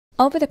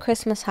Over the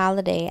Christmas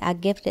holiday, I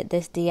gifted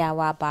this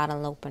DIY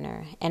bottle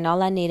opener, and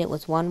all I needed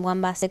was one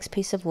 1x6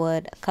 piece of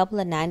wood, a couple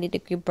of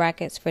 90-degree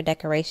brackets for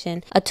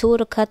decoration, a tool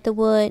to cut the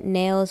wood,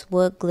 nails,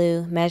 wood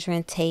glue,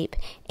 measuring tape,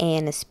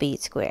 and a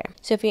speed square.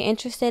 So if you're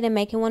interested in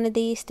making one of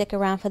these, stick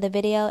around for the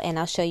video and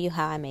I'll show you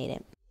how I made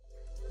it.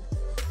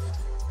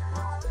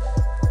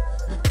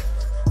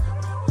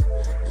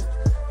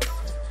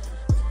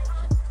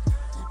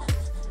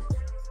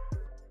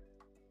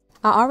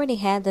 I already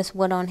had this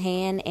wood on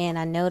hand and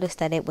I noticed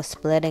that it was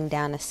splitting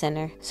down the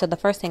center. So the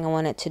first thing I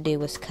wanted to do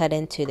was cut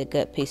into the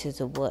good pieces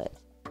of wood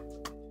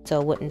so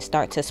it wouldn't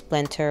start to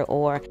splinter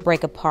or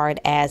break apart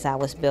as I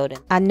was building.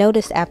 I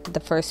noticed after the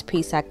first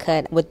piece I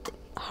cut, with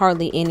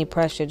hardly any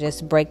pressure,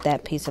 just break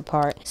that piece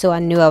apart. So I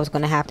knew I was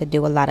going to have to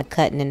do a lot of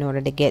cutting in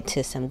order to get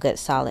to some good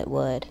solid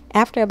wood.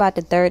 After about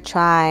the third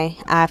try,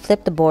 I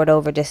flipped the board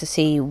over just to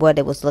see what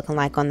it was looking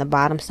like on the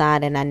bottom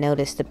side, and I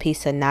noticed the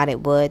piece of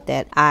knotted wood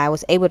that I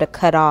was able to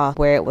cut off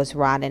where it was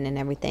rotting and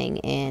everything.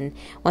 And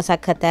once I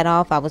cut that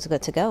off, I was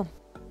good to go.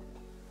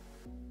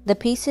 The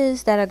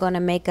pieces that are going to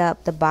make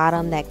up the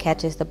bottom that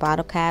catches the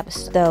bottle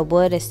caps, the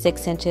wood is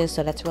 6 inches,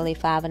 so that's really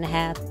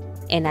 5.5.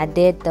 And I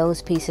did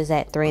those pieces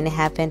at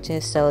 3.5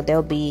 inches, so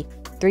there'll be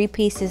 3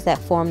 pieces that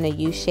form the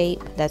U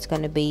shape. That's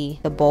going to be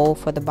the bowl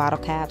for the bottle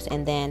caps,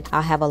 and then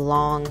I'll have a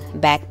long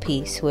back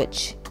piece,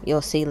 which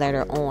you'll see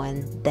later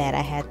on that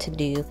I had to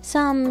do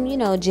some,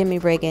 jimmy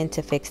rigging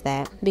to fix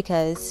that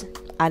because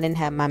I didn't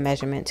have my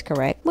measurements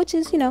correct, which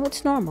is,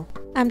 it's normal.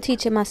 I'm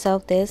teaching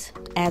myself this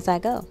as I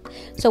go.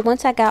 So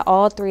once I got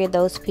all 3 of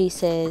those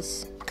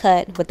pieces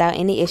cut without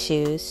any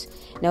issues,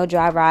 no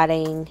dry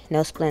rotting,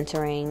 no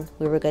splintering,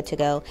 we were good to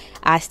go,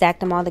 I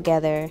stacked them all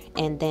together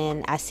and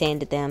then I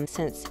sanded them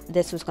since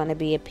this was going to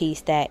be a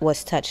piece that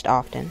was touched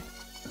often.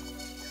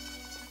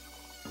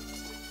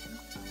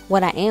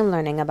 What I am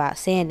learning about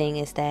sanding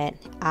is that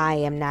I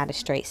am not a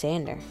straight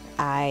sander.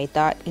 I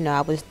thought,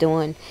 I was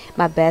doing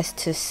my best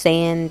to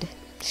sand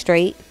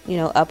straight,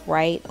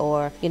 upright,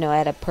 or,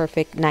 at a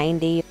perfect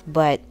 90,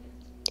 but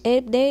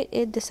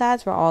the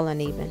sides were all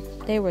uneven.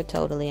 They were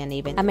totally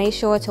uneven. I made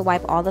sure to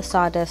wipe all the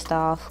sawdust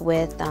off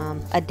with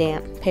a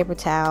damp paper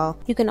towel.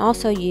 You can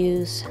also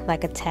use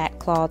like a tack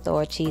cloth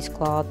or a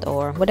cheesecloth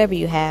or whatever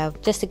you have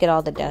just to get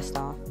all the dust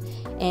off.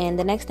 And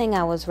the next thing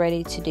I was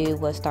ready to do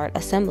was start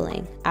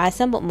assembling. I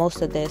assembled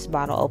most of this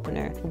bottle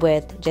opener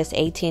with just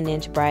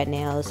 18-inch brad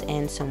nails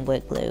and some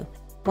wood glue.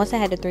 Once I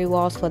had the 3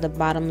 walls for the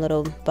bottom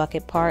little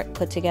bucket part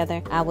put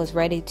together, I was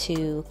ready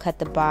to cut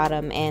the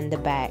bottom and the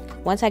back.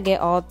 Once I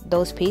get all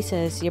those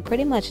pieces, you're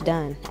pretty much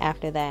done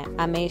after that.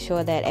 I made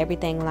sure that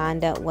everything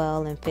lined up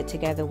well and fit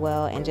together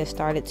well and just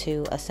started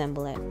to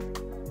assemble it.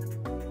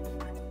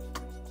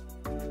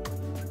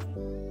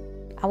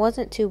 I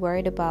wasn't too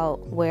worried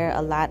about where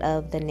a lot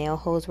of the nail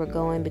holes were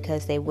going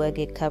because they would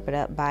get covered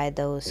up by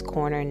those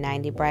corner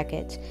 90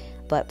 brackets.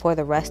 But for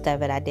the rest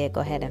of it, I did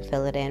go ahead and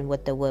fill it in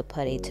with the wood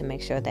putty to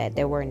make sure that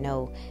there were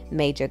no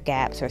major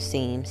gaps or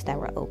seams that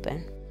were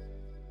open.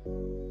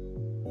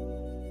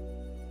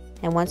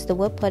 And once the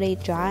wood putty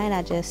dried,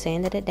 I just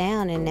sanded it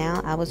down and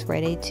now I was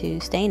ready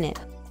to stain it.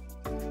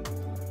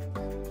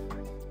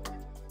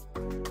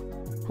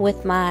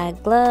 With my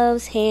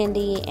gloves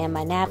handy and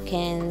my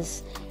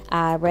napkins,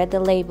 I read the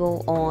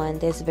label on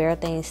this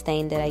Varathane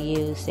stain that I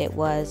used. It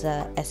was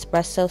a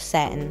espresso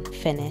satin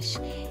finish,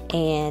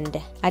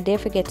 and I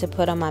did forget to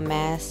put on my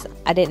mask.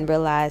 I didn't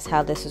realize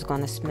how this was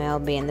going to smell,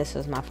 being this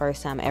was my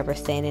first time ever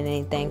staining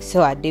anything,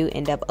 so I do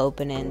end up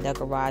opening the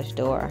garage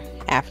door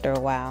after a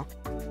while.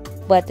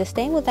 But the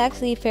stain was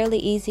actually fairly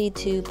easy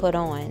to put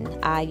on.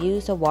 I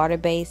used a water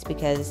base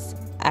because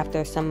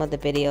after some of the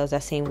videos I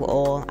seen with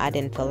oil, I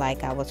didn't feel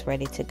like I was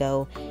ready to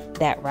go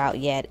that route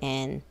yet,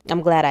 and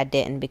I'm glad I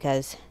didn't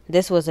because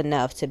this was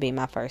enough to be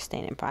my first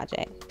staining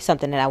project,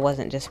 something that I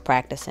wasn't just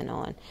practicing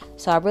on.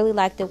 So I really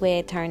liked the way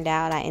it turned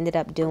out. I ended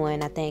up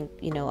doing, I think,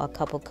 a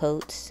couple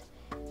coats.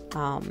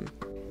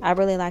 I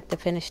really liked the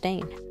finished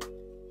stain.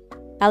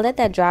 I let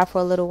that dry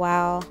for a little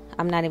while.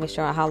 I'm not even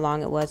sure how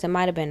long it was. It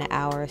might have been an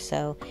hour or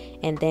so.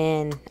 And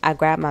then I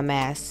grabbed my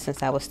mask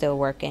since I was still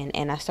working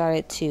and I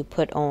started to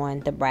put on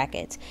the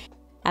brackets.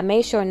 I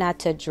made sure not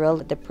to drill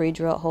the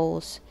pre-drilled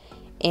holes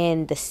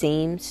in the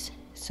seams.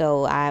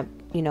 So I,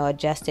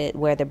 adjusted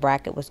where the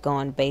bracket was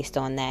going based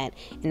on that.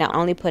 And I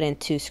only put in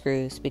 2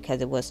 screws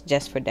because it was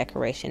just for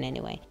decoration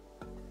anyway.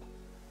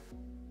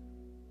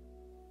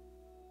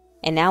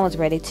 And now I was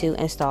ready to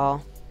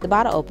install the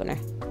bottle opener.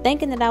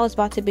 Thinking that I was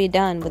about to be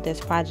done with this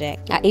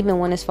project, I even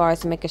went as far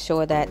as making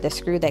sure that the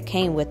screw that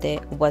came with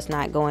it was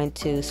not going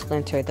to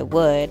splinter the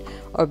wood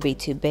or be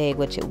too big,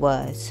 which it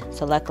was.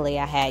 So luckily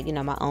I had,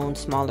 my own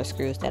smaller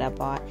screws that I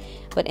bought.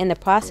 But in the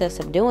process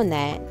of doing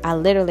that, I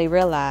literally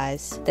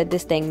realized that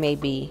this thing may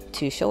be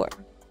too short.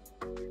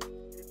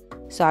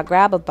 So I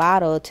grabbed a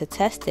bottle to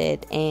test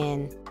it,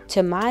 and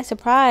to my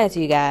surprise,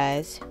 you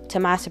guys,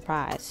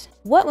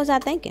 what was I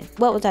thinking?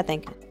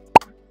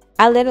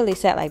 I literally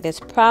sat like this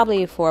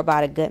probably for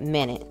about a good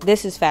minute.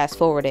 This is fast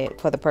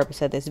forwarded for the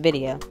purpose of this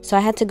video. So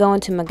I had to go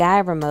into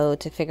MacGyver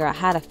mode to figure out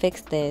how to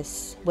fix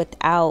this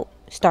without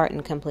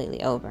starting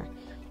completely over.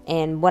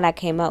 And what I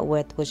came up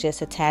with was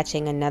just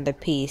attaching another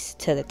piece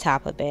to the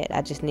top of it.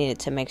 I just needed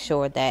to make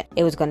sure that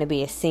it was going to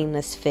be a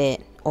seamless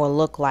fit, or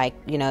look like,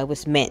 you know, it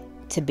was meant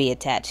to be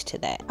attached to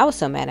that. I was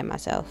so mad at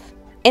myself.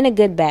 In a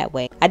good, bad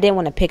way. I didn't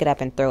want to pick it up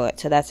and throw it,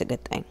 so that's a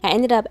good thing. I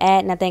ended up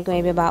adding, I think,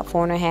 maybe about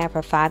 4.5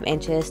 or 5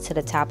 inches to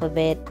the top of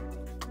it.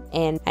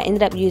 And I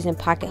ended up using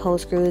pocket hole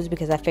screws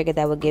because I figured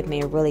that would give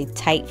me a really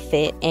tight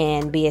fit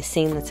and be as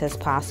seamless as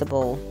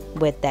possible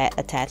with that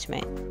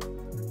attachment.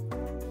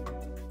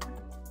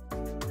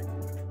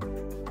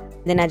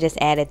 Then I just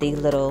added these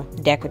little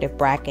decorative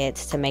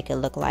brackets to make it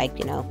look like,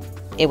 you know,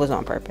 it was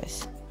on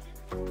purpose.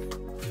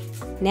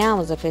 Now I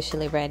was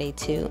officially ready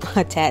to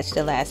attach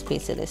the last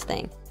piece of this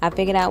thing. I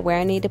figured out where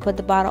I need to put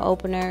the bottle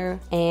opener,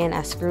 and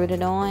I screwed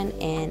it on,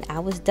 and I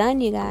was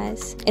done, you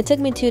guys. It took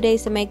me 2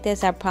 days to make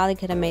this. I probably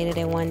could have made it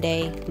in 1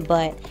 day,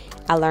 but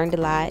I learned a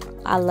lot.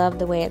 I love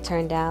the way it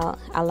turned out.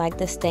 I like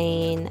the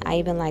stain. I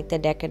even like the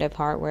decorative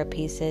hardware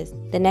pieces.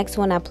 The next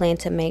one I plan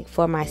to make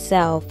for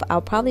myself,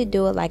 I'll probably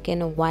do it like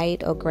in a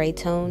white or gray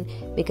tone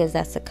because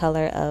that's the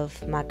color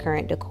of my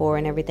current decor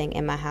and everything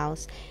in my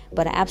house.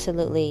 But I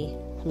absolutely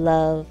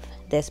love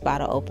this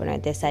bottle opener,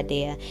 this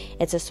idea.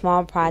 It's a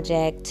small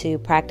project to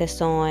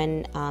practice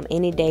on.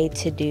 Any day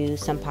to do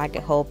some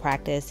pocket hole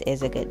practice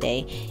is a good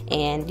day.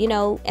 And you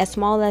know, as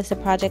small as the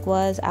project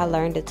was, I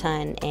learned a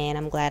ton, and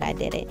I'm glad I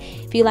did it.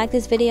 If you like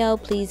this video,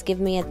 please give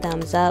me a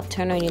thumbs up,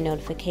 turn on your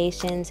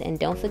notifications, and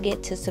don't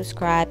forget to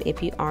subscribe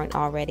if you aren't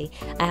already.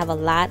 I have a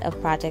lot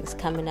of projects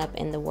coming up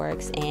in the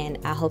works, and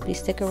I hope you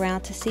stick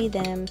around to see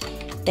them.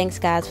 Thanks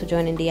guys for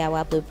joining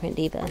DIY Blueprint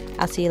Diva.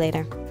 I'll see you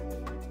later.